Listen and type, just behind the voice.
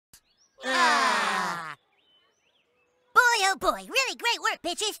Boy, oh boy, really great work,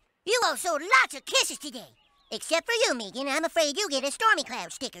 bitches. You all sold lots of kisses today. Except for you, Megan. I'm afraid you get a Stormy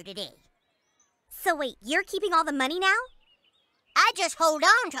Cloud sticker today. So wait, you're keeping all the money now? I just hold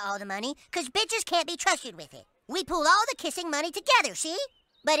on to all the money, because bitches can't be trusted with it. We pool all the kissing money together, see?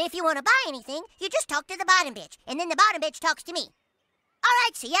 But if you want to buy anything, you just talk to the bottom bitch, and then the bottom bitch talks to me. All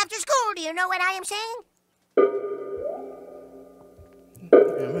right, see you after school. Do you know what I am saying?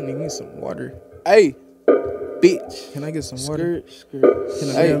 I'm gonna need some water. Hey, bitch. Can I get some water? Skirt. Can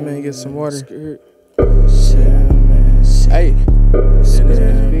a man get some water? Skirt. Hey.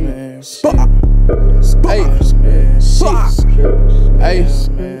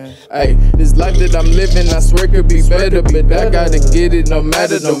 Hey, this life that I'm living, I swear could be better, but I gotta get it no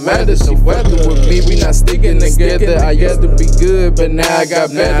matter the weather with me, we not sticking together. I used to be good, but now I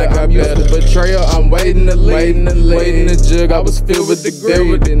got better. I'm used to betrayal, I'm waiting to leave, waiting to jug. I was filled with the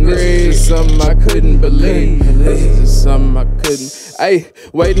greed, and this is just something I couldn't believe. This is just something I couldn't. Hey,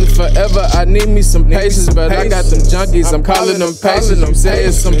 waiting forever, I need me some patience, but I got them junkies, I'm calling them patience. You say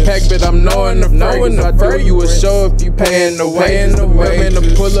it's some pack, but I'm knowing the fragrance. I do you a show if you paying the way. Women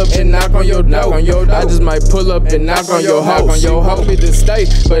to pull up and knock on your door. I just might pull up and knock on your hoe. She want me to stay,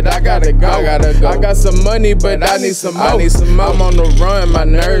 but I gotta go. I got some money, but I need some more. I'm on the run, my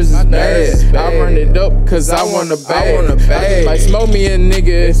nerves is bad. I run it up, cause I want a bag. I might smoke me a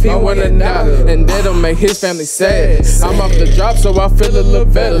nigga if he wanna die, and that'll make his family sad. I'm off the drop, so I feel a little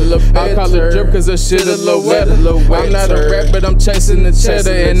better. I call it drip, cause the shit a little wetter. I'm not a rap, but I'm chasing the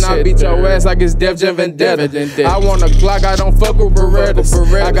cheddar, and I beat your ass like it's Def Jam Vendetta. I want a Glock, I don't fuck with Berettas.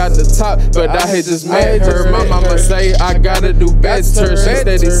 I got the top, but I hate just made her. My mama say I gotta do better. She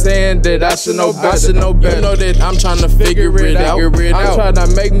steady saying that I should know better. You know that I'm trying to figure it out. I'm trying to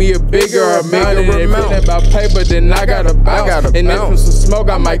make me a bigger amount. And if it ain't about paper, then I gotta bounce. And if it's some smoke,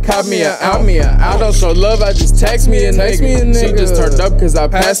 I might cop me an ounce. I don't show love, I just text me a nigga. She just turned up cause I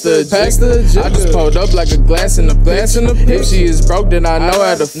passed her a jig. I just pulled up like a glass in a pitch. If she is broke, then I know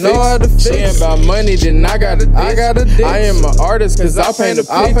how to fix. She ain't about money, then I gotta ditch. I am an artist cause I paint a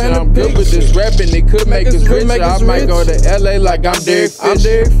picture. I'm good with this rapping, it could make us rich. I might go to LA like I'm Derek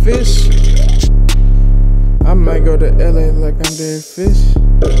Fish. I might go to LA like I'm Derek Fish.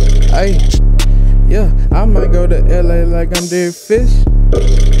 Ay, yeah, I might go to LA like I'm Derek Fish.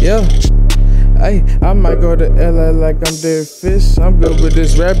 Yeah. Ay, I might go to LA like I'm Derek Fish. I'm good with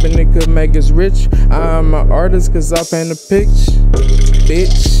this rapping, it could make us rich. I'm an artist cause I paint a picture,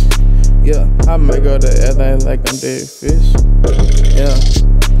 bitch. Yeah, I might go to LA like I'm Derek Fish. Yeah,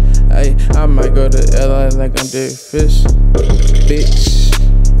 ay, I might go to LA like I'm Derek Fish, bitch.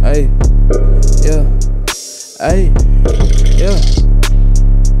 Ay, yeah, ay, yeah.